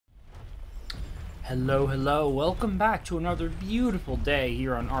Hello, hello, welcome back to another beautiful day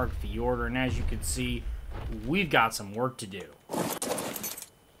here on ARK Fjordur, and as you can see, we've got some work to do.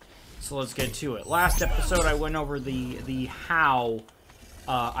 So let's get to it. Last episode I went over the how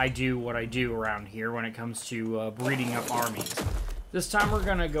I do what I do around here when it comes to breeding up armies. This time we're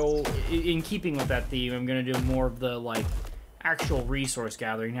gonna go, in keeping with that theme, I'm gonna do more of the, like, actual resource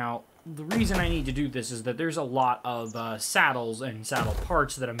gathering. Now, the reason I need to do this is that there's a lot of saddles and saddle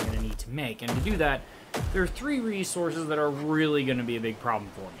parts that I'm going to need to make. And to do that, there are three resources that are really going to be a big problem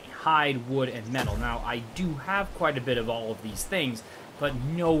for me. Hide, wood, and metal. Now, I do have quite a bit of all of these things, but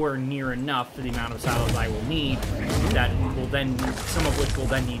nowhere near enough for the amount of saddles I will need, that will then, some of which will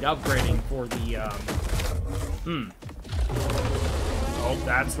then need upgrading for the, Oh,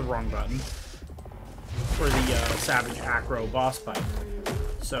 that's the wrong button. For the Savage Acro boss fight.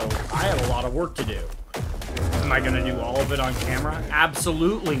 So, I have a lot of work to do. Am I going to do all of it on camera?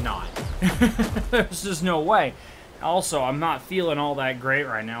 Absolutely not. There's just no way. Also, I'm not feeling all that great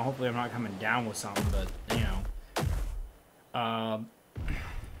right now. Hopefully I'm not coming down with something, but, you know.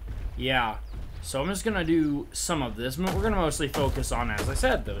 Yeah. So I'm just going to do some of this. We're going to mostly focus on, as I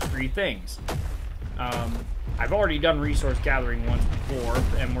said, those three things. I've already done resource gathering once before,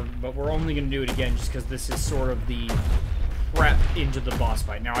 but we're only going to do it again just because this is sort of the prep into the boss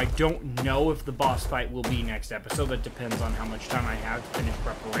fight. Now, I don't know if the boss fight will be next episode. That depends on how much time I have to finish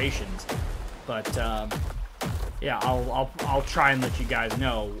preparations. But, yeah, I'll try and let you guys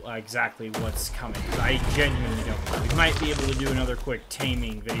know exactly what's coming. I genuinely don't know. We might be able to do another quick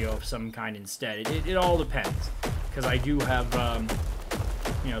taming video of some kind instead. It all depends. Because I do have,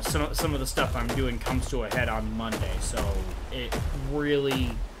 you know, some of the stuff I'm doing comes to a head on Monday. So, it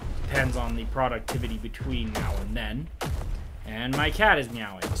really depends on the productivity between now and then. And my cat is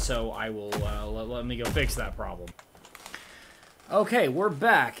meowing, so I will, let me go fix that problem. Okay, we're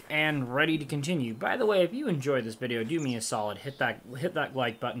back and ready to continue. By the way, if you enjoyed this video, do me a solid. Hit that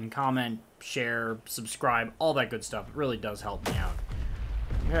like button, comment, share, subscribe, all that good stuff. It really does help me out.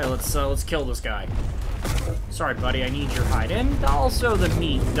 Okay, let's kill this guy. Sorry, buddy, I need your hide. And also, the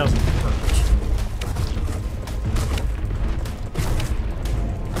meat doesn't hurt.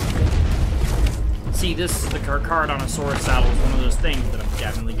 See, the Acrocanthosaurus saddle is one of those things that I'm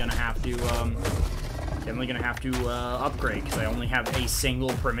definitely gonna have to upgrade, because I only have a single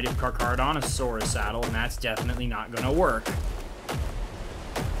primitive Acrocanthosaurus saddle, and that's definitely not gonna work.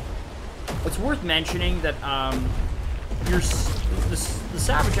 It's worth mentioning that the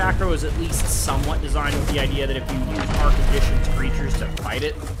Savage Acro is at least somewhat designed with the idea that if you use ARK Edition's creatures to fight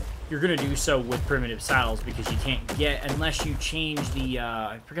it, you're going to do so with primitive saddles, because you can't get, unless you change the,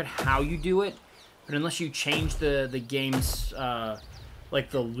 I forget how you do it, but unless you change the game's, like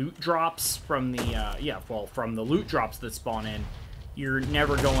the loot drops from the, from the loot drops that spawn in, you're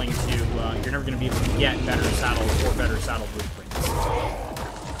never going to be able to get better saddles or better saddle blueprints.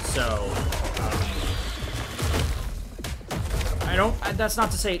 So, that's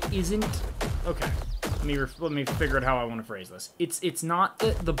not to say it isn't, okay. Let me figure out how I want to phrase this. It's not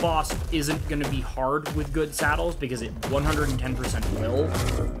that the boss isn't going to be hard with good saddles, because it 110% will.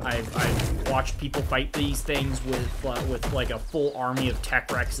 I've watched people fight these things with like a full army of Tech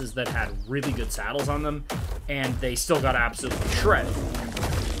Rexes that had really good saddles on them, and they still got absolutely shredded.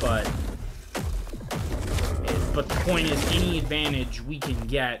 But the point is, any advantage we can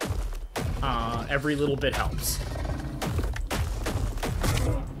get, every little bit helps.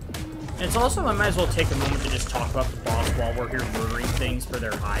 And it's also, I might as well take a moment to just talk about the boss while we're here murdering things for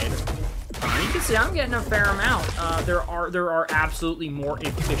their hide. You can see I'm getting a fair amount. There are absolutely more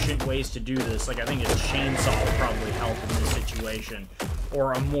efficient ways to do this. Like, I think a chainsaw will probably help in this situation,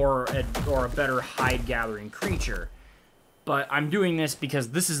 or a better hide gathering creature. But I'm doing this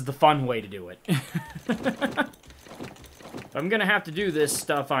because this is the fun way to do it. If I'm gonna have to do this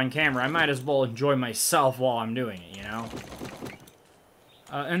stuff on camera, I might as well enjoy myself while I'm doing it, you know?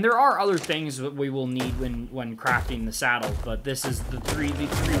 And there are other things that we will need when crafting the saddles, but this is the three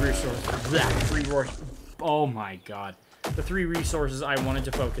resources. Oh my god. The three resources I wanted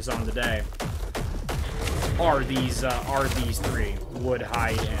to focus on today are these three: wood,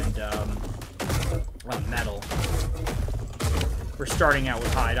 hide, and metal. We're starting out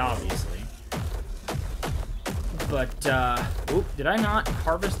with hide, obviously. But, oop, did I not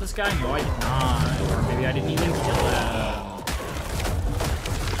harvest this guy? No, I did not. Or maybe I didn't even kill him.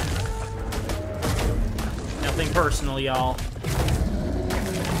 Nothing personal, y'all.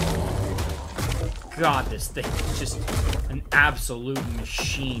 God, this thing is just an absolute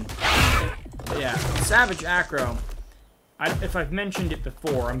machine. But yeah, Savage Acro, if I've mentioned it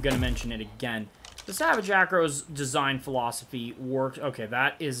before, I'm going to mention it again. The Savage Acro's design philosophy works. Okay,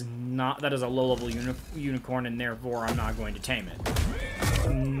 that is a low-level unicorn, and therefore I'm not going to tame it.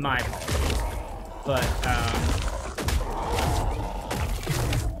 My apologies. But,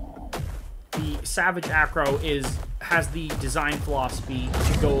 the Savage Acro has the design philosophy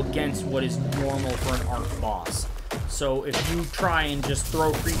to go against what is normal for an ARK boss. So if you try and just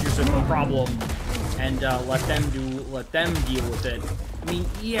throw creatures at the problem and let them deal with it, I mean,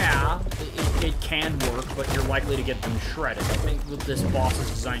 yeah, it can work, but you're likely to get them shredded. I think what this boss is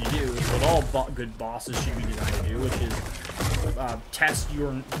designed to do is what all good bosses should be designed to do, which is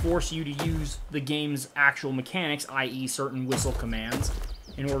force you to use the game's actual mechanics, i.e. certain whistle commands,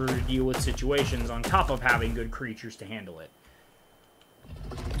 in order to deal with situations on top of having good creatures to handle it.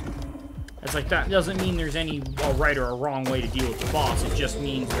 It's like, that doesn't mean there's any right or a wrong way to deal with the boss. It just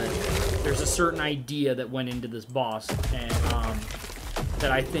means that there's a certain idea that went into this boss, and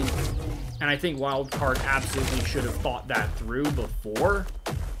that I think Wildcard absolutely should have thought that through before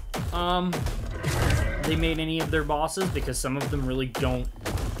they made any of their bosses, because some of them really don't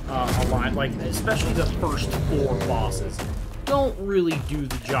align. Like, especially the first 4 bosses don't really do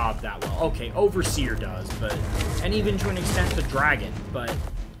the job that well. Okay, Overseer does, and even to an extent the Dragon, but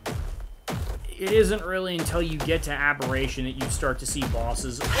it isn't really until you get to Aberration that you start to see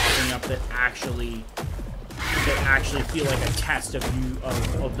bosses popping up that actually feel like a test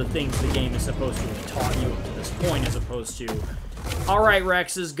of the things the game is supposed to have taught you up to this point, as opposed to, alright,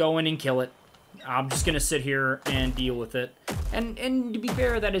 Rexes, go in and kill it. I'm just gonna sit here and deal with it. And to be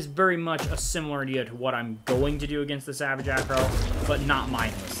fair, that is very much a similar idea to what I'm going to do against the Savage Acro, but not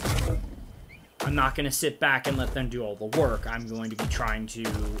mindlessly. I'm not gonna sit back and let them do all the work. I'm going to be trying to,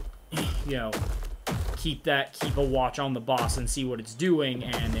 you know, keep a watch on the boss and see what it's doing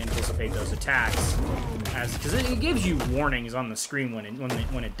and anticipate those attacks, because it gives you warnings on the screen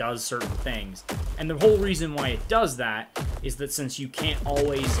when it does certain things. And the whole reason why it does that is that since you can't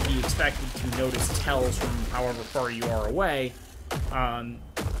always be expected to notice tells from however far you are away,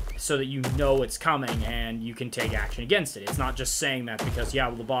 so that you know it's coming and you can take action against it. It's not just saying that because, yeah,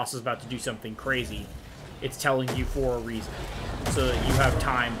 well, the boss is about to do something crazy. It's telling you for a reason, so that you have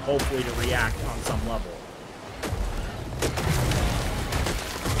time, hopefully, to react on some level.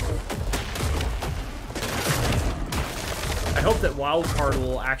 I hope that Wildcard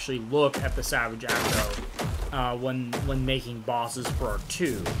will actually look at the Savage Acro when making bosses for Ark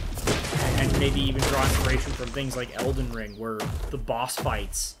 2, and maybe even draw inspiration from things like Elden Ring, where the boss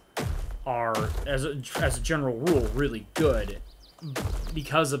fights are, as a general rule, really good,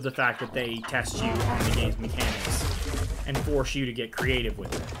 because of the fact that they test you on the game's mechanics and force you to get creative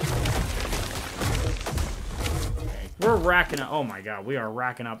with it. Okay. We're racking up, oh my god, we are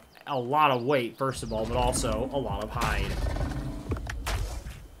racking up a lot of weight, first of all, but also a lot of hide.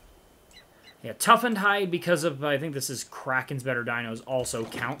 Yeah, toughened hide, because of, I think this is Kraken's Better Dinos, also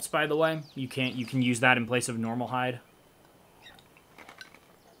counts, by the way. You can use that in place of normal hide.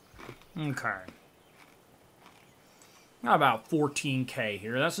 Okay. Got about 14k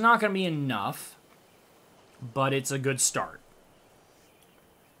here. That's not going to be enough, but it's a good start.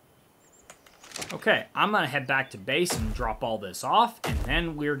 Okay, I'm going to head back to base and drop all this off, and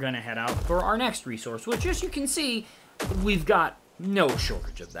then we're going to head out for our next resource, which, as you can see, we've got no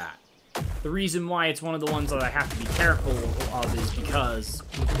shortage of that. The reason why it's one of the ones that I have to be careful of is because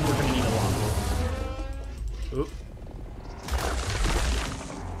we're going to need a lot more. Oop.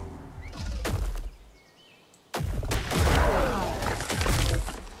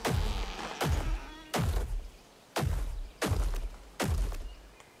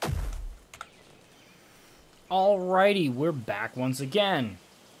 Alrighty, we're back once again.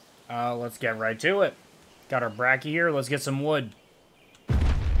 Let's get right to it. Got our bracky here. Let's get some wood.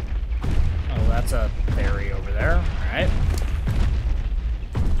 Oh, that's a berry over there. Alright.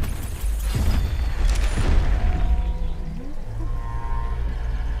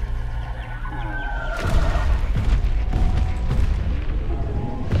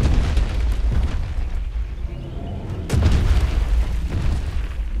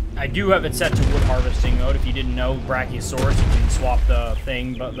 I do have it set to wood harvesting mode. If you didn't know, Brachiosaurus, you can swap the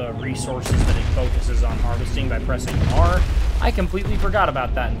thing, but the resources that it focuses on harvesting by pressing R. I completely forgot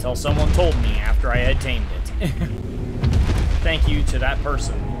about that until someone told me after I had tamed it. Thank you to that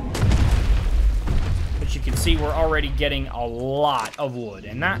person. But you can see we're already getting a lot of wood,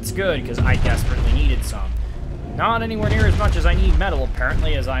 and that's good because I desperately needed some. Not anywhere near as much as I need metal,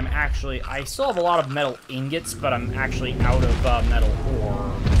 apparently, as I still have a lot of metal ingots, but I'm actually out of metal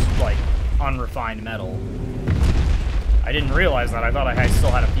ore, like unrefined metal. I didn't realize that. I thought I still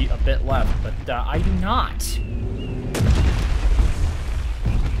had a bit left, but I do not.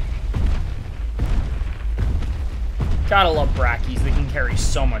 Gotta love Brackies. They can carry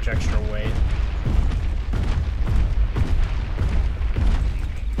so much extra weight.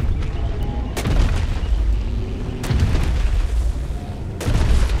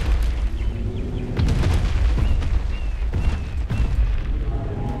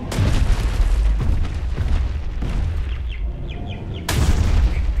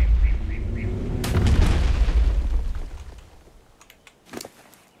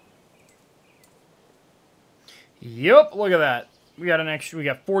 Yep, look at that. We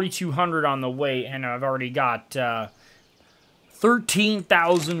got 4,200 on the weight, and I've already got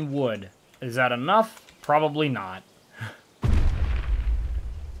 13,000 wood. Is that enough? Probably not.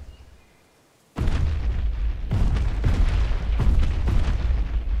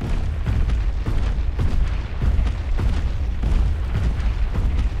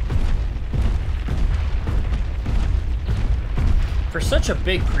 For such a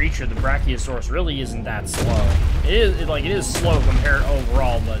big creature, the Brachiosaurus really isn't that slow. It is slow compared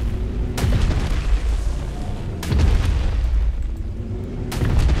overall, but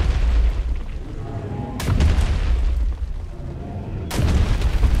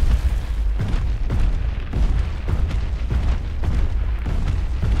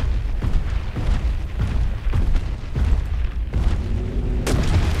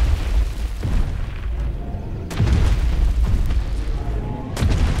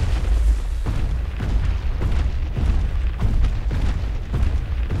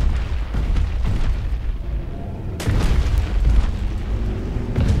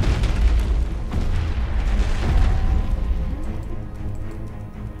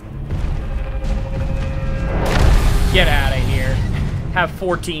get out of here. Have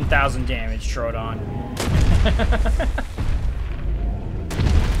 14,000 damage, Troodon.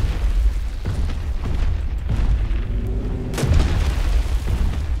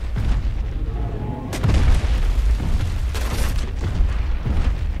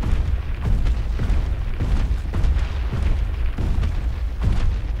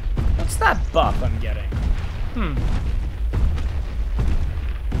 What's that buff I'm getting?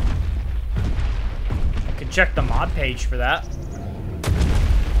 Check the mod page for that.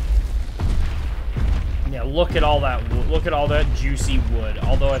 Yeah, look at all that wood. Look at all that juicy wood.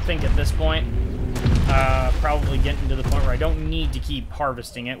 Although I think at this point, probably getting to the point where I don't need to keep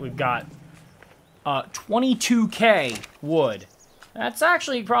harvesting it. We've got 22k wood. That's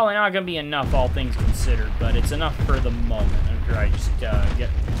actually probably not going to be enough, all things considered, but it's enough for the moment. After I just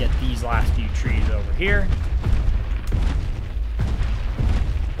get these last few trees over here.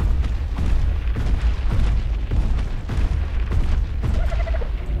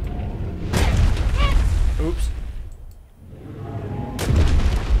 Oops.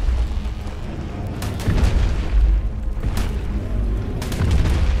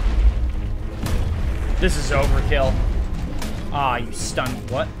 This is overkill. Ah, you stunned.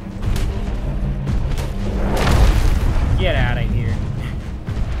 What? Get out of here.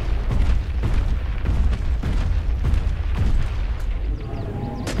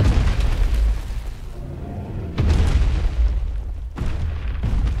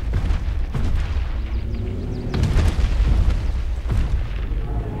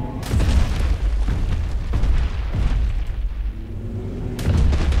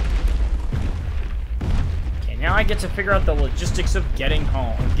 I get to figure out the logistics of getting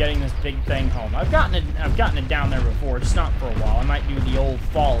home, getting this big thing home. I've gotten it down there before, just not for a while. I might do the old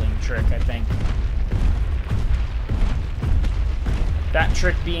falling trick, I think. That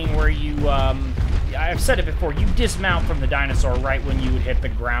trick being where you, I've said it before, you dismount from the dinosaur right when you would hit the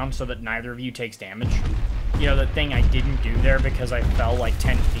ground so that neither of you takes damage. You know, the thing I didn't do there because I fell like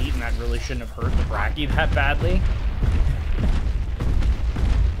 10 feet and that really shouldn't have hurt the Brachii that badly.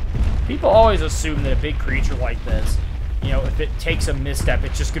 People always assume that a big creature like this, you know, if it takes a misstep,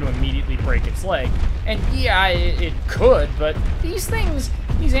 it's just going to immediately break its leg. And yeah, it could, but these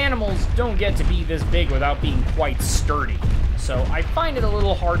animals don't get to be this big without being quite sturdy. So I find it a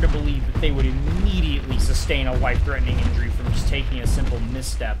little hard to believe that they would immediately sustain a life-threatening injury from just taking a simple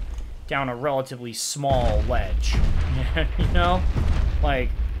misstep down a relatively small ledge. You know? Like,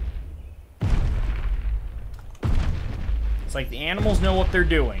 it's like the animals know what they're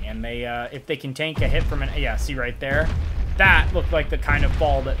doing, and they, if they can tank a hit from an... Yeah, see right there? That looked like the kind of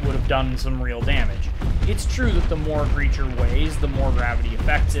fall that would have done some real damage. It's true that the more a creature weighs, the more gravity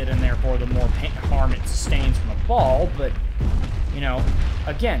affects it, and therefore the more harm it sustains from a fall, but, you know,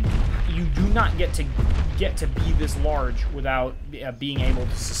 again, you do not get to be this large without being able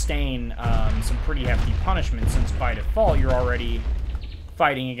to sustain some pretty hefty punishment, since by default you're already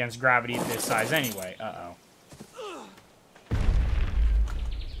fighting against gravity at this size anyway. Uh-oh.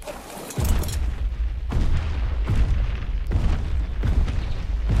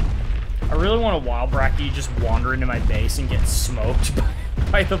 really want a wild bracky just wander into my base and get smoked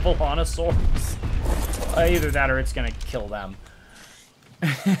by the Volanosaurus. Either that or it's gonna kill them.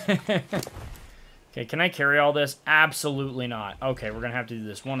 Okay, can I carry all this? Absolutely not. Okay, we're gonna have to do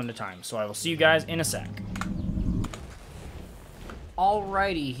this one at a time. So I will see you guys in a sec.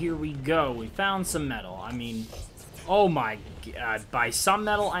 Alrighty, here we go. We found some metal. I mean, oh my god. By some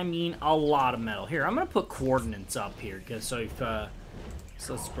metal, I mean a lot of metal. Here, I'm gonna put coordinates up here, because so if, so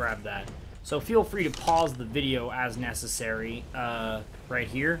let's grab that. So feel free to pause the video as necessary. Right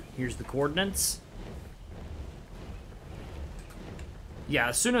here, here's the coordinates. Yeah,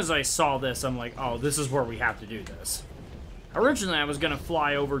 as soon as I saw this, I'm like, oh, this is where we have to do this. Originally, I was gonna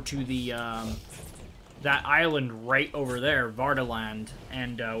fly over to the, that island right over there, Vardaland,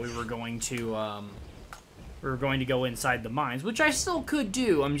 and we were going to go inside the mines, which I still could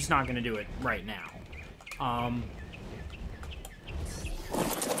do. I'm just not going to do it right now.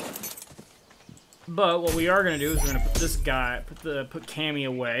 But what we are going to do is we're going to put this guy, put Cammy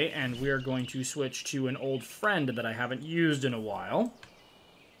away, and we are going to switch to an old friend that I haven't used in a while.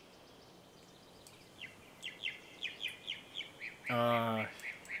 Alright,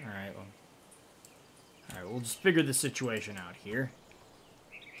 well. Alright, we'll just figure the situation out here.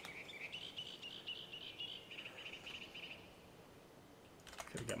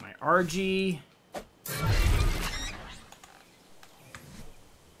 Okay, we got my RG.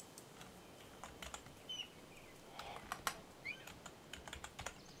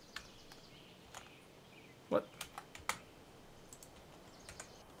 What?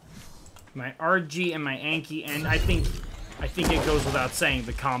 My RG and my Anki, and I think it goes without saying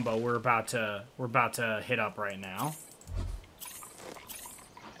the combo we're about to hit up right now.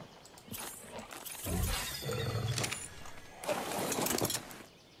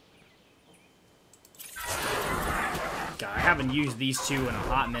 God, I haven't used these two in a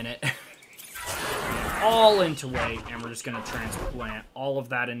hot minute. All into weight, and we're just gonna transplant all of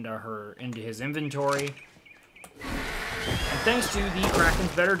that into his inventory. And thanks to the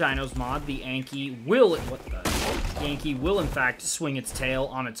Kraken's Better Dinos mod, the Anki will in fact swing its tail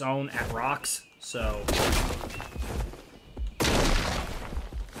on its own at rocks. So,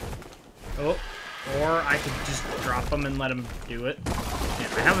 oh, or I could just drop them and let him do it. Man,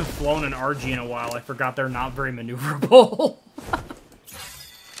 I haven't flown an RG in a while. I forgot they're not very maneuverable.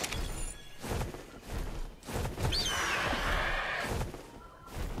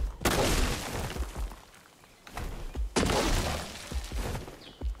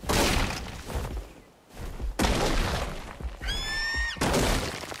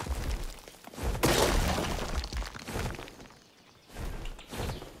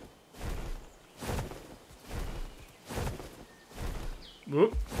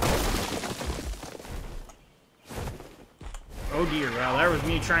 Whoop. Oh dear, well, that was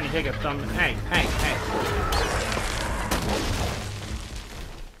me trying to take a thumb. Hey.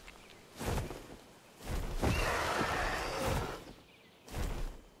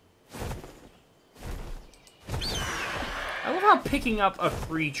 I love how picking up a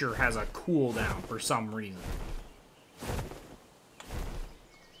creature has a cooldown for some reason.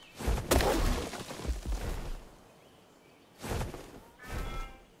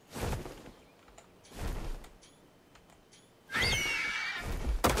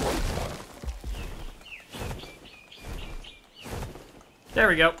 There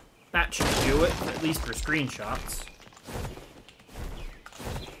we go. That should do it, at least for screenshots.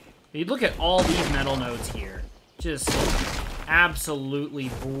 You look at all these metal nodes here. Just absolutely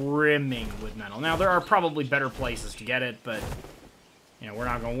brimming with metal. Now, there are probably better places to get it, but, you know, we're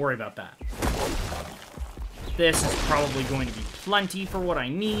not going to worry about that. This is probably going to be plenty for what I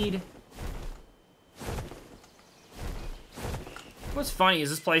need. What's funny is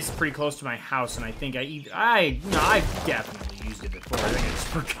this place is pretty close to my house, and I think I've definitely used it before. I think I just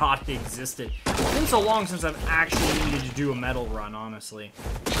forgot it existed. It's been so long since I've actually needed to do a metal run, honestly.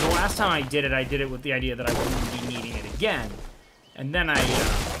 The last time I did it with the idea that I wouldn't be needing it again. And then I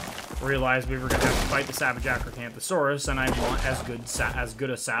realized we were going to have to fight the Savage Acrocanthosaurus, and I want as good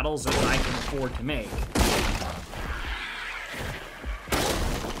a saddles as I can afford to make.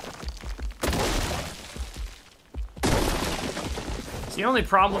 The only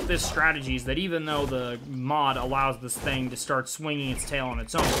problem with this strategy is that even though the mod allows this thing to start swinging its tail on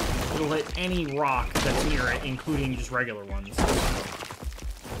its own, it'll hit any rock that's near it, including just regular ones.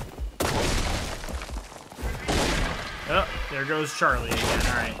 Oh, there goes Charlie again.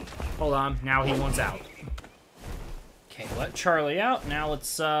 Alright, hold on. Now he wants out. Okay, let Charlie out. Now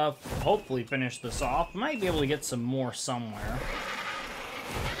let's hopefully finish this off. Might be able to get some more somewhere.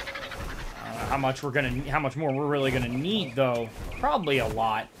 How much more we're really gonna need, though? Probably a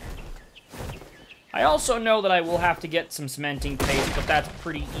lot. I also know that I will have to get some cementing paste, but that's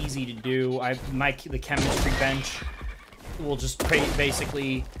pretty easy to do. The chemistry bench will just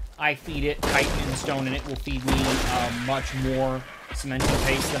basically, I feed it titan stone, and it will feed me much more cementing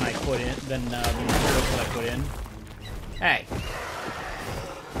paste than I put in, than the materials that I put in. Hey.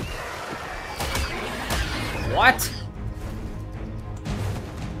 What?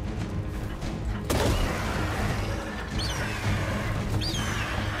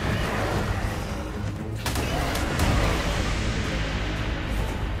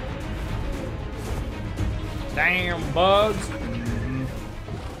 Damn bugs.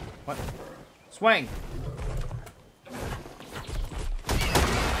 What? Swing.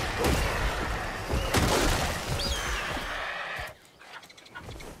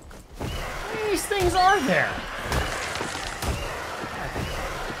 How many of these things are there?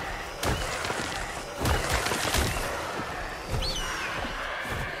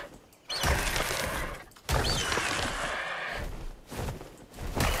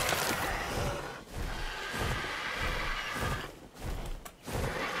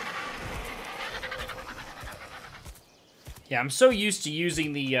 Yeah, I'm so used to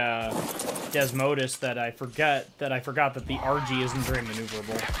using the Desmodus that I forgot that the RG isn't very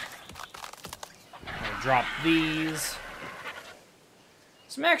maneuverable. I'll drop these.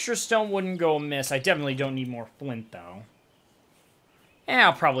 Some extra stone wouldn't go amiss. I definitely don't need more flint, though. And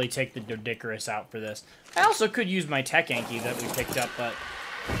I'll probably take the Dodicarus out for this. I also could use my Tech Anki that we picked up, but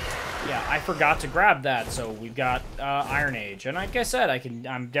yeah, I forgot to grab that, so we've got Iron Age. And like I said,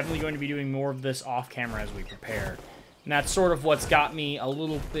 I'm definitely going to be doing more of this off-camera as we prepare. And that's sort of what's got me a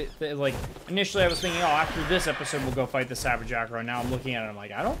little bit, like, initially I was thinking, oh, after this episode we'll go fight the Savage Acro. Now I'm looking at it, I'm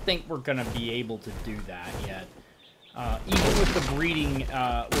like, I don't think we're going to be able to do that yet. Even with the breeding,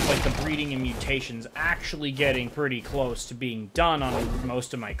 the breeding and mutations actually getting pretty close to being done on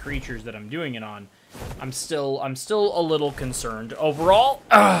most of my creatures that I'm doing it on, I'm still a little concerned. Overall,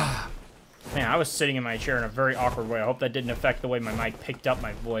 man, I was sitting in my chair in a very awkward way. I hope that didn't affect the way my mic picked up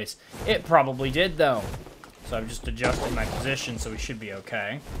my voice. It probably did, though. So I've just adjusted my position, so we should be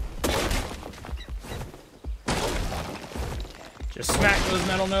okay. Just smack those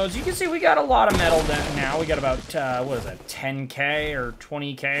metal nodes. You can see we got a lot of metal now. We got about, what is that, 10k or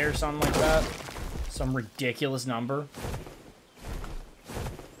 20k or something like that. Some ridiculous number.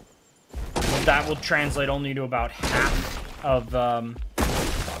 That will translate only to about half of,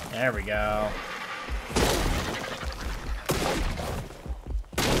 there we go.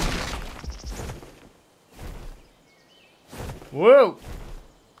 Whoa!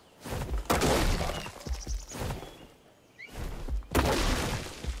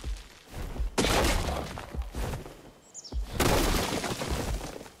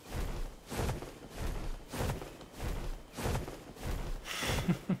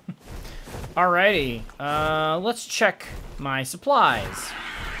 Alrighty, let's check my supplies.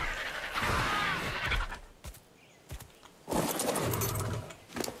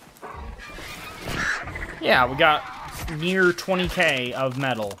 Yeah, we got near 20k of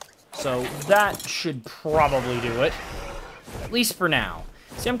metal, so that should probably do it, at least for now.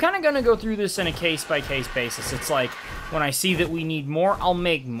 See, I'm kind of going to go through this in a case-by-case basis. It's like, when I see that we need more,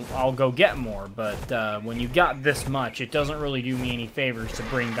 I'll go get more, but when you got this much, it doesn't really do me any favors to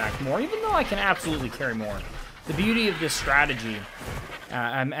bring back more, even though I can absolutely carry more. The beauty of this strategy,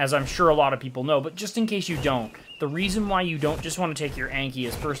 as I'm sure a lot of people know, but just in case you don't, the reason why you don't just want to take your Anki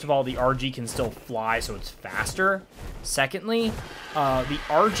is, first of all, the RG can still fly, so it's faster. Secondly, the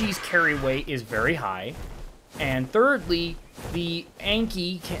RG's carry weight is very high. And thirdly, the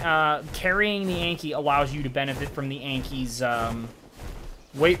Anki, carrying the Anki allows you to benefit from the Anki's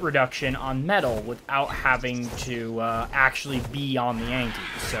weight reduction on metal without having to actually be on the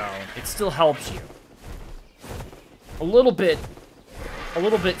Anki. So it still helps you. A little bit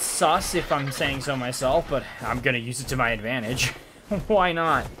sus, if I'm saying so myself, but I'm gonna use it to my advantage. Why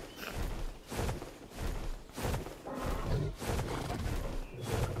not?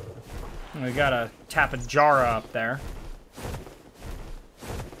 We got a Tapajara up there.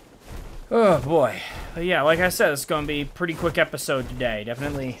 Oh boy. But yeah, like I said, it's gonna be a pretty quick episode today.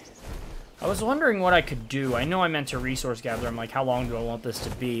 Definitely. I was wondering what I could do. I know I meant to resource gather. I'm like, how long do I want this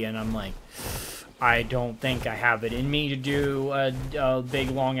to be? And I'm like, I don't think I have it in me to do a big,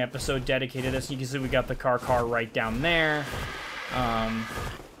 long episode dedicated to this. You can see we got the car right down there.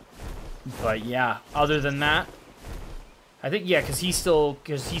 But yeah, other than that, I think, yeah, because she's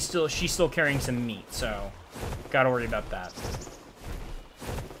still carrying some meat, so gotta worry about that.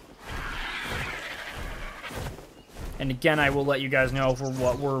 And again, I will let you guys know for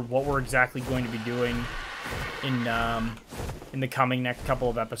what we're exactly going to be doing in in the coming next couple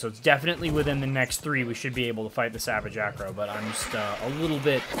of episodes. Definitely within the next 3, we should be able to fight the Savage Acro, but I'm just a little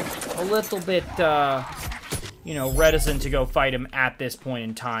bit, you know, reticent to go fight him at this point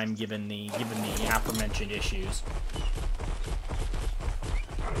in time, given the aforementioned issues.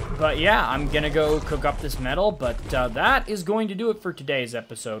 But yeah, I'm gonna go cook up this metal, but that is going to do it for today's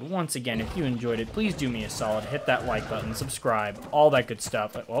episode. Once again, if you enjoyed it, please do me a solid. Hit that like button, subscribe, all that good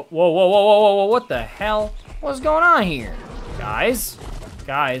stuff. Whoa, whoa, whoa, whoa, whoa, whoa, whoa, what the hell? What's going on here? Guys?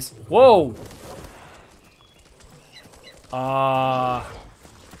 Guys? Whoa!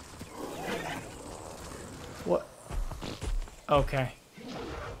 What? Okay.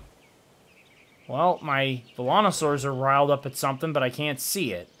 Well, my Velanosaurs are riled up at something, but I can't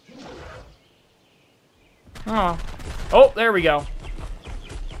see it. Oh. Oh, there we go.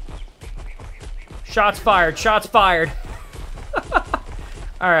 Shots fired, shots fired.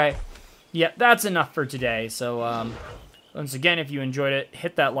 Alright. Yep, that's enough for today. So, once again, if you enjoyed it,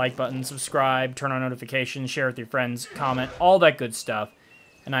 hit that like button, subscribe, turn on notifications, share with your friends, comment, all that good stuff.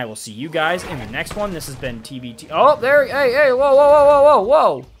 And I will see you guys in the next one. This has been TBT. Oh, there, hey, hey, whoa, whoa, whoa, whoa, whoa,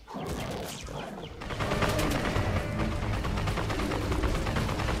 whoa.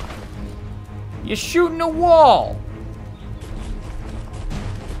 You're shooting a wall!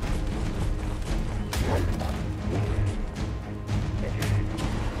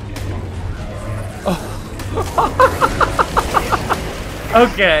 Oh.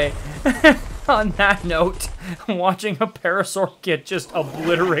 Okay. On that note, watching a Parasaur get just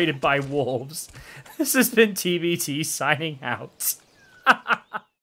obliterated by wolves. This has been TBT signing out.